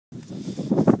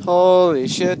Holy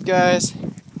shit, guys.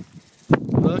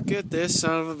 Look at this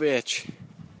son of a bitch.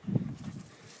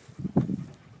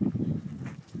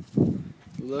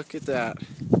 Look at that.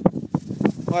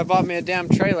 Well, I bought me a damn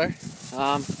trailer.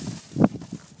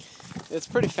 It's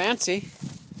pretty fancy.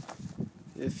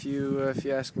 If you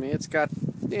ask me, it's got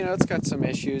some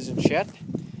issues and shit.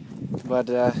 But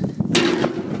I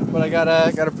got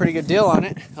a pretty good deal on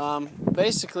it.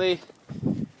 Basically,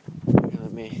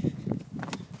 let me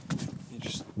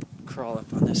just crawl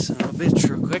up on this son of a bitch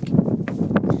real quick.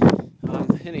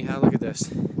 Anyhow, look at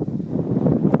this.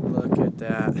 Look at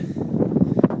that.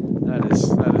 That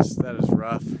is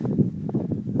rough.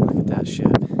 Look at that shit.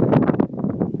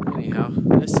 Anyhow,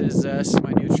 this is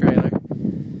my new trailer,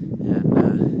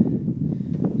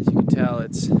 and as you can tell,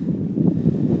 it's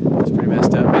pretty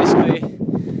messed up. Basically,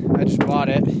 I just bought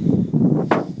it,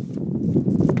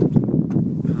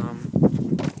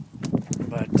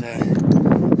 but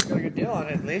got a good deal on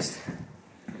it at least.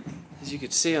 As you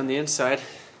can see on the inside,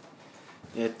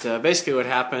 it basically what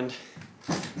happened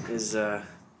is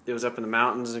it was up in the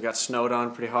mountains. It got snowed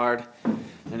on pretty hard,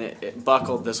 and it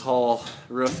buckled this whole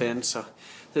roof in. So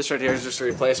this right here is just a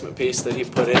replacement piece that he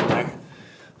put in there.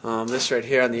 This right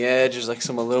here on the edge is like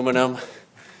some aluminum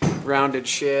rounded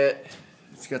shit.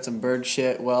 It's got some bird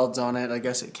shit welds on it. I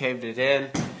guess it caved it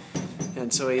in,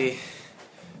 and so he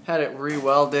had it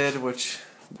re-welded, which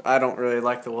I don't really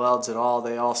like the welds at all.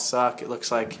 They all suck. It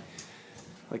looks like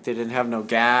they didn't have no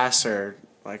gas, or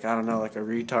like, I don't know, like a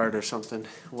retard or something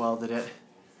welded it.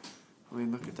 I mean,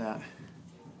 look at that.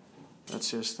 That's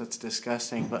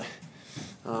disgusting. But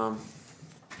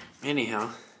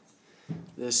anyhow,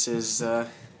 this is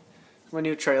my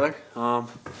new trailer. Got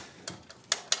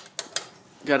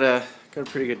a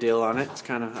pretty good deal on it. It's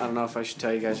kind of, I don't know if I should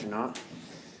tell you guys or not.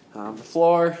 The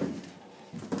floor,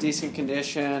 decent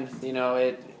condition. You know,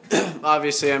 it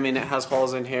obviously, I mean, it has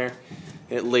holes in here.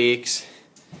 It leaks.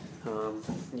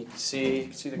 You can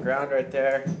see the ground right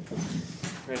there.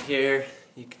 Right here,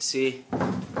 you can see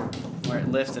where it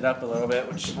lifted up a little bit,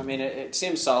 which, I mean, it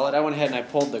seems solid. I went ahead and I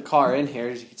pulled the car in here.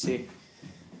 As you can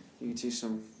see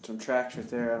some tracks right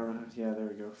there. I don't know. Yeah, there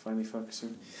we go. Finally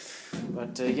focusing.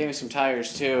 But he gave me some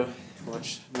tires too,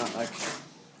 which, not like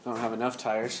I don't have enough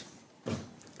tires.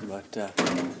 But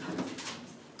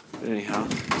anyhow,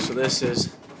 so this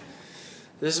is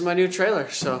my new trailer.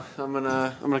 So I'm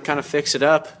gonna kind of fix it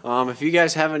up. If you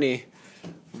guys have any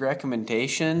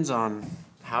recommendations on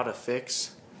how to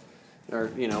fix, or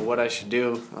what I should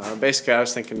do, basically I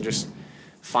was thinking just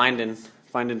finding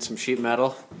some sheet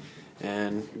metal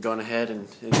and going ahead and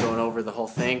going over the whole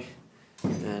thing,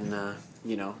 and the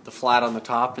flat on the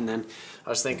top, and then I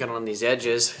was thinking on these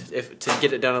edges, to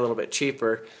get it done a little bit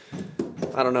cheaper.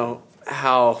 I don't know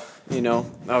how,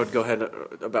 I would go ahead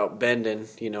about bending,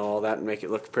 all that, and make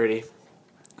it look pretty.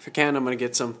 If I can, I'm gonna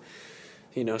get some,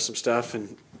 some stuff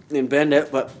and bend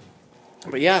it, but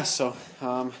yeah, so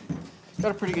got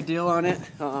a pretty good deal on it.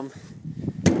 I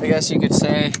guess you could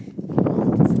say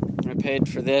I paid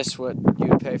for this what you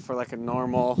would pay for like a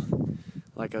normal,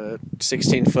 like a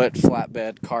 16-foot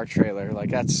flatbed car trailer.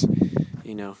 Like, that's,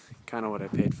 kind of what I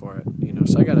paid for it.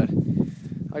 So I got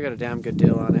a damn good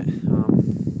deal on it.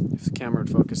 If the camera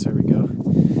would focus, there we go.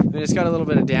 I mean, it's got a little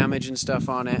bit of damage and stuff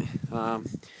on it. I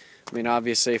mean,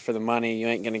 obviously for the money, you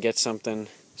ain't gonna get something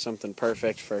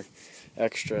perfect for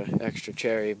extra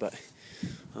cherry, but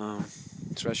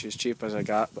especially as cheap as I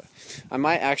got. But I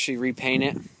might actually repaint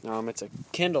it. It's a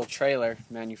Kindle trailer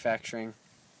manufacturing.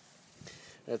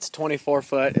 It's 24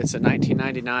 foot. It's a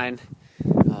 1999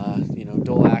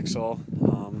 dual axle.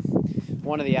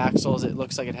 One of the axles, it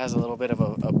looks like it has a little bit of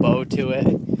a bow to it.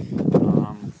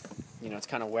 It's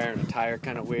kind of wearing a tire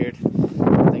kind of weird.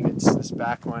 I think it's this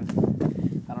back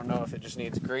one. I don't know if it just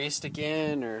needs greased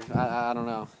again, or I don't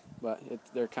know, but it's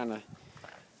kind of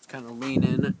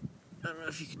leaning. I don't know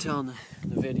if you can tell in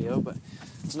the video, but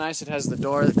it's nice. It has the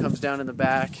door that comes down in the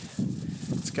back.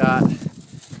 It's got,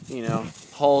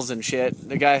 holes and shit.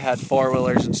 The guy had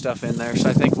four-wheelers and stuff in there, so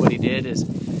I think what he did is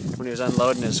when he was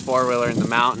unloading his four-wheeler in the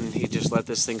mountain, he just let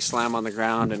this thing slam on the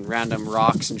ground and random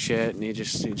rocks and shit, and he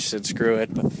just said screw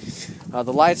it. But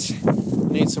the lights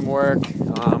need some work.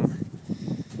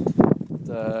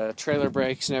 The trailer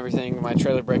brakes and everything, my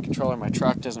trailer brake controller in my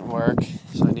truck doesn't work,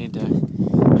 so I need to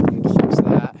fix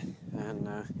that. And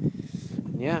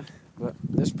yeah, but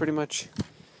that's pretty much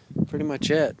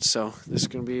it. So this is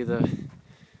gonna be the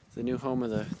new home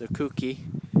of the Kooky,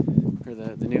 or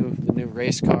the new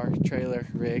race car trailer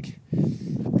rig.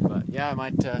 But yeah, I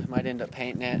might end up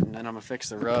painting it, and then I'm gonna fix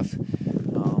the roof.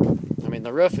 I mean,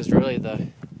 the roof is really the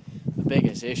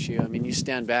biggest issue. I mean, you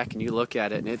stand back and you look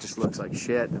at it and it just looks like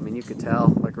shit. I mean, you could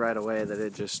tell like right away that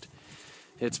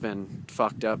it's been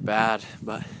fucked up bad,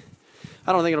 but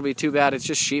I don't think it'll be too bad. It's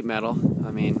just sheet metal.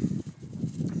 I mean,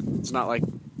 it's not like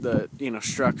the,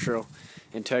 structural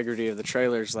integrity of the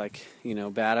trailer's like,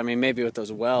 bad. I mean, maybe with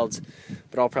those welds,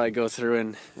 but I'll probably go through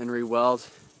and re-weld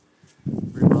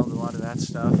a lot of that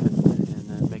stuff and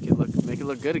then make it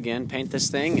look good again. Paint this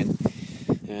thing and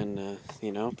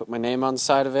put my name on the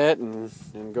side of it and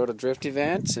go to drift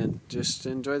events and just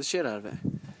enjoy the shit out of it.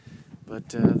 But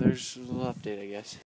there's a little update, I guess.